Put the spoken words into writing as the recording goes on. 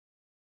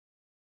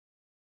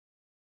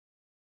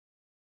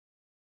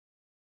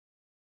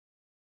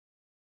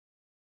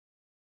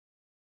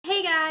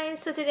Hey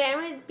guys, so today I'm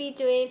going to be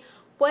doing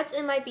what's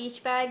in my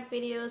beach bag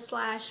video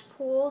slash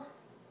pool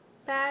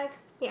bag.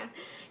 Yeah,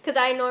 because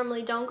I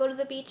normally don't go to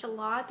the beach a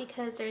lot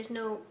because there's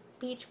no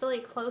beach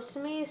really close to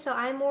me. So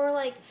I'm more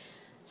like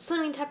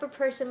swimming type of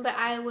person, but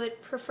I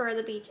would prefer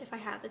the beach if I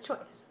had the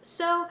choice.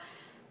 So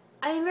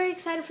I am very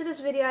excited for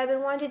this video. I've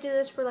been wanting to do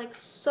this for like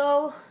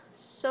so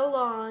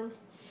long,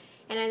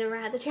 and I never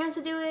had the chance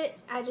to do it.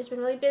 I've just been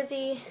really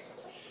busy.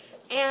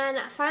 And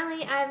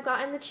finally I've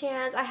gotten the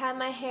chance. I had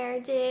my hair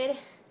did.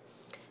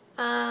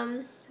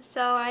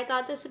 So I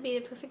thought this would be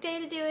the perfect day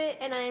to do it,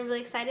 and I'm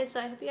really excited, so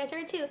I hope you guys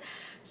are too.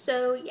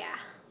 So yeah,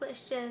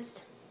 let's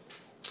just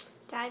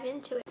dive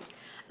into it.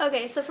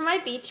 Okay, so for my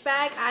beach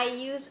bag, I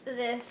use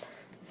this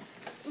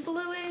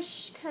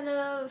bluish kind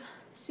of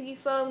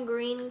seafoam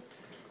green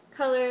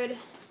colored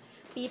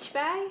beach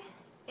bag,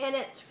 and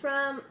it's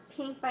from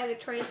Pink by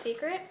Victoria's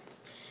Secret.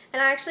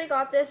 And I actually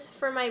got this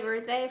for my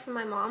birthday from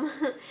my mom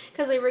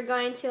because we were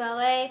going to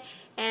LA,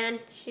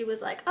 and she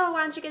was like, oh,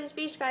 why don't you get this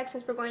beach bag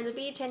since we're going to the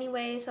beach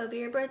anyway, so it'll be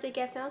your birthday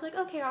gift. And I was like,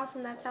 okay,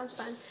 awesome, that sounds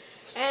fun.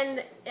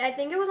 And I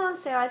think it was on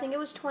sale. I think it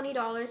was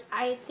 $20.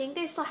 I think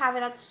they still have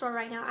it at the store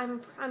right now.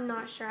 I'm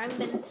not sure. I haven't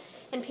been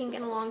in Pink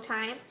in a long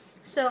time,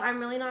 so I'm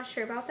really not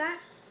sure about that.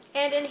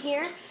 And in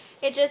here,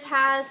 it just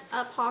has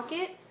a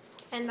pocket,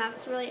 and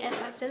that's really it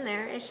that's in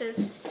there. It's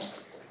just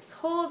this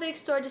whole big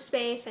storage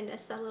space and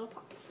just a little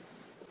pocket.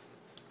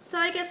 So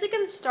I guess we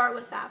can start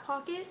with that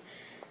pocket.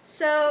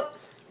 So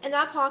in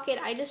that pocket,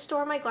 I just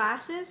store my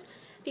glasses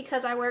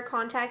because I wear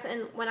contacts,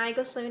 and when I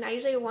go swimming, I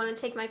usually want to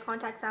take my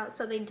contacts out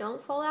so they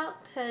don't fall out,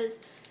 because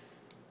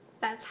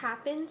that's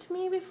happened to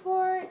me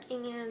before,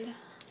 and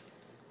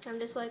I'm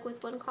just like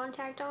with one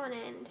contact on,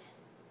 and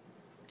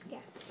yeah.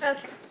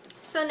 Okay,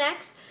 so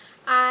next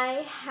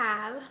I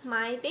have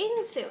my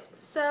bathing suit.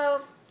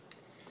 So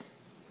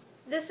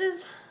this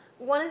is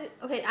one of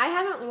the, okay, I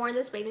haven't worn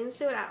this bathing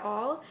suit at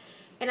all.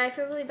 And I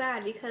feel really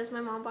bad because my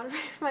mom bought it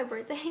for my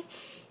birthday,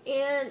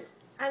 and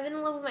I've been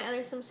in love with my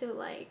other swimsuit,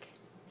 like,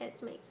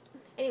 it's amazing.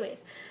 Anyways,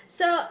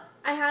 so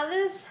I have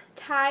this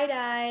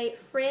tie-dye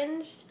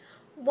fringed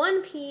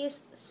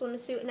one-piece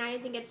swimsuit, and I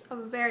think it's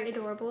very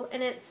adorable,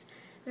 and it's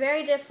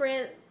very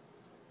different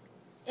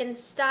in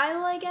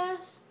style, I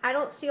guess. I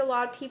don't see a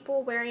lot of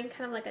people wearing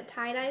kind of like a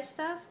tie-dye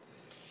stuff.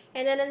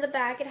 And then in the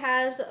back it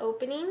has the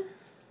opening,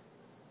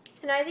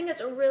 and I think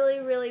it's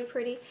really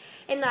pretty.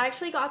 And I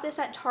actually got this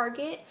at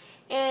Target,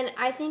 and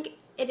I think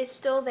it is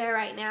still there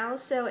right now.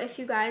 So if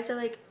you guys are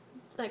like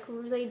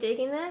really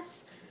digging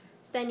this,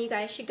 then you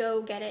guys should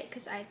go get it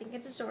because I think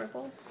it's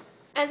adorable.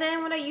 And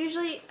then what I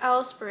usually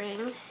else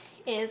bring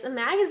is a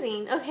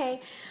magazine. Okay,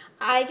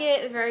 I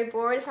get very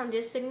bored if I'm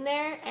just sitting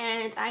there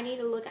and I need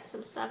to look at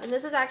some stuff. And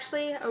this is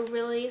actually a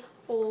really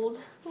old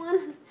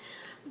one,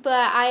 but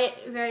I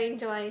very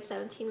enjoy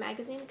 17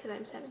 magazine because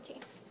I'm 17.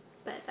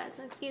 But that's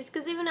no excuse,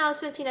 because even when I was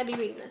 15, I'd be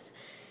reading this.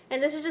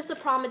 And this is just the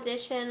prom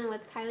edition with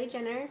Kylie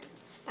Jenner.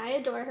 I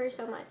adore her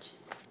so much.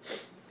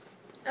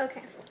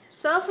 Okay,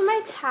 so for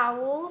my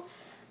towel,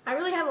 I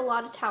really have a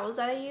lot of towels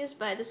that I use,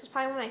 but this is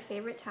probably one of my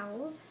favorite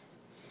towels.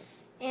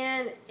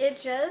 And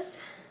it just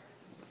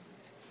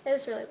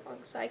is really long,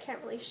 so I can't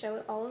really show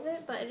it, all of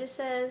it, but it just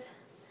says,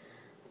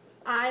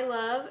 I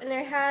love, and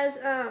there has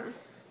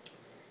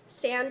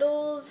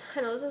sandals.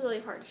 I know this is really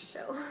hard to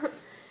show.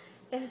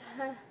 It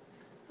has,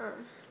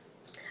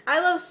 I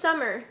love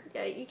summer.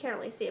 Yeah, you can't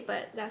really see it,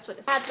 but that's what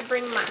it is. I had to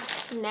bring my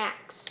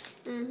snacks.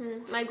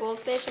 My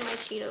goldfish and my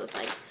Cheetos.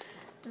 Like,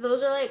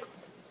 those are like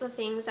the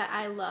things that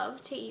I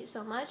love to eat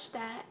so much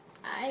that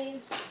I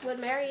would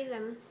marry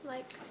them.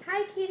 Like,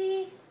 hi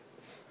kitty.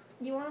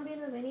 Do you want to be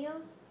in the video?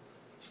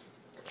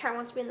 Cat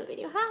wants to be in the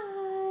video.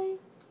 Hi.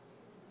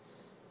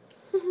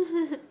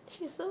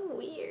 She's so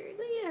weird.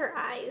 Look at her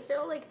eyes. They're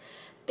all like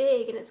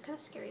big, and it's kind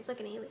of scary. It's like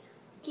an alien.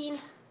 Taking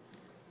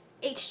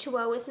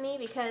H2O with me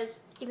because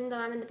even though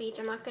I'm in the beach,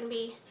 I'm not going to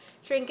be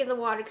drinking the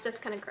water because that's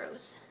kind of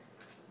gross.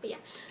 But yeah,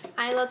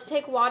 I love to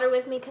take water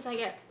with me because I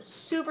get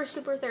super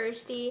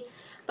thirsty.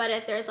 But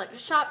if there's like a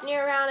shop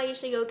near around, I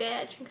usually go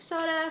get a drink of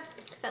soda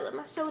because I love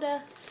my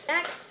soda.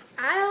 Next,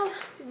 I'll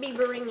be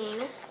bringing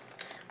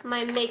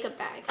my makeup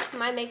bag.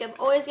 My makeup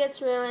always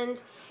gets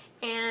ruined,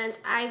 and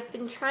I've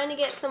been trying to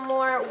get some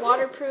more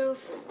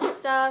waterproof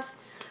stuff,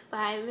 but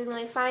I haven't been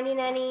really finding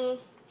any.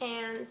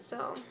 And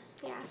so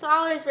yeah, so I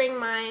always bring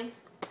my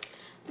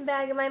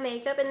bag of my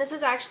makeup, and this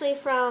is actually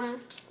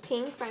from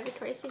Pink by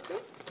Victoria's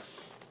Secret.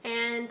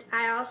 And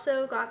I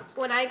also got,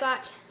 when I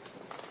got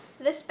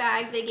this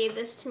bag, they gave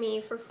this to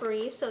me for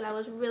free, so that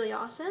was really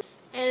awesome.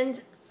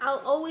 And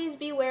I'll always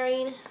be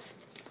wearing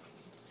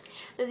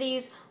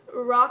these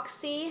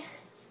Roxy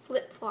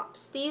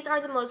flip-flops. These are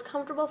the most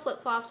comfortable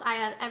flip-flops I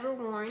have ever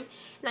worn,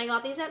 and I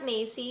got these at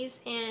Macy's,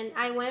 and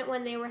I went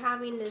when they were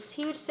having this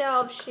huge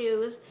sale of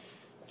shoes,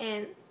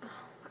 and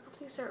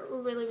these are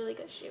really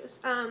good shoes.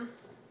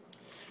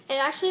 It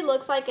actually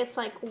looks like it's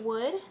like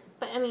wood,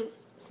 but I mean,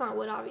 it's not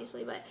wood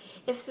obviously, but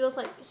it feels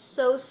like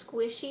so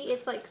squishy.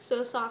 It's like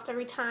so soft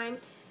every time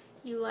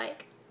you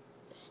like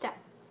step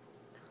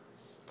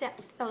step.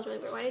 That was really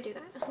weird. Why did I do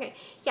that? Okay.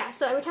 Yeah,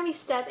 so every time you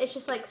step, it's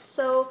just like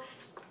so,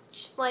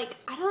 like,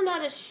 I don't know how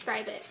to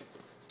describe it.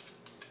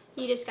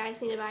 You just guys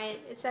need to buy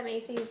it. It's at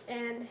Macy's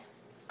and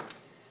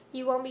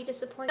you won't be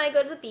disappointed. When I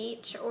go to the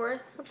beach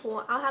or the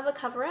pool, I'll have a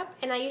cover up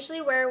and I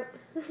usually wear,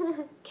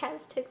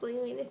 cat's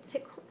tickling me to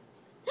tickle.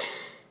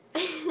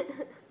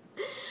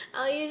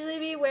 I'll usually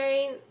be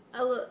wearing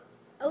a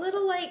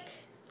little like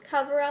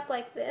cover up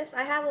like this.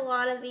 I have a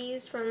lot of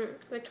these from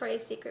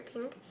Victoria's Secret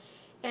Pink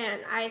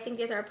and I think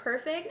these are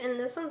perfect, and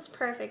this one's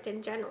perfect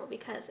in general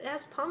because it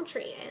has palm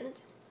tree and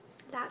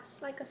that's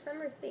like a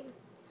summer thing.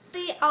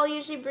 I'll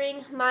usually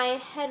bring my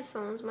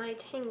headphones, my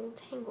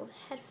tangled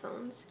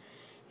headphones,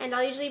 and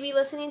I'll usually be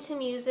listening to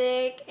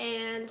music,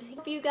 and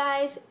hope you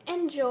guys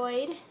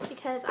enjoyed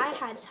because I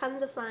had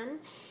tons of fun.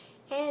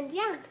 And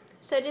yeah,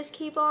 so just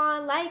keep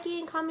on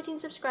liking, commenting,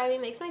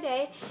 subscribing, makes my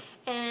day,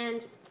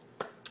 and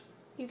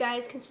you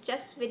guys can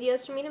suggest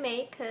videos for me to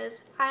make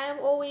because I'm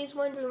always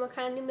wondering what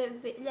kind of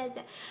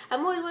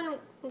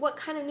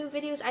new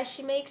videos I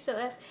should make. So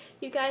if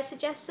you guys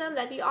suggest them,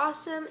 that'd be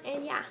awesome.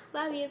 And yeah,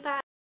 love you, bye.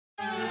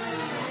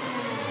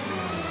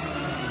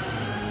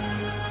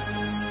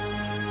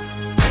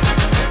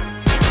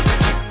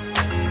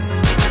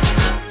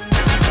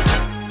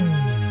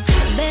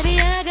 Baby,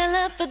 I got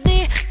love for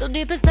thee, so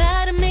deep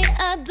inside of me,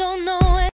 I don't know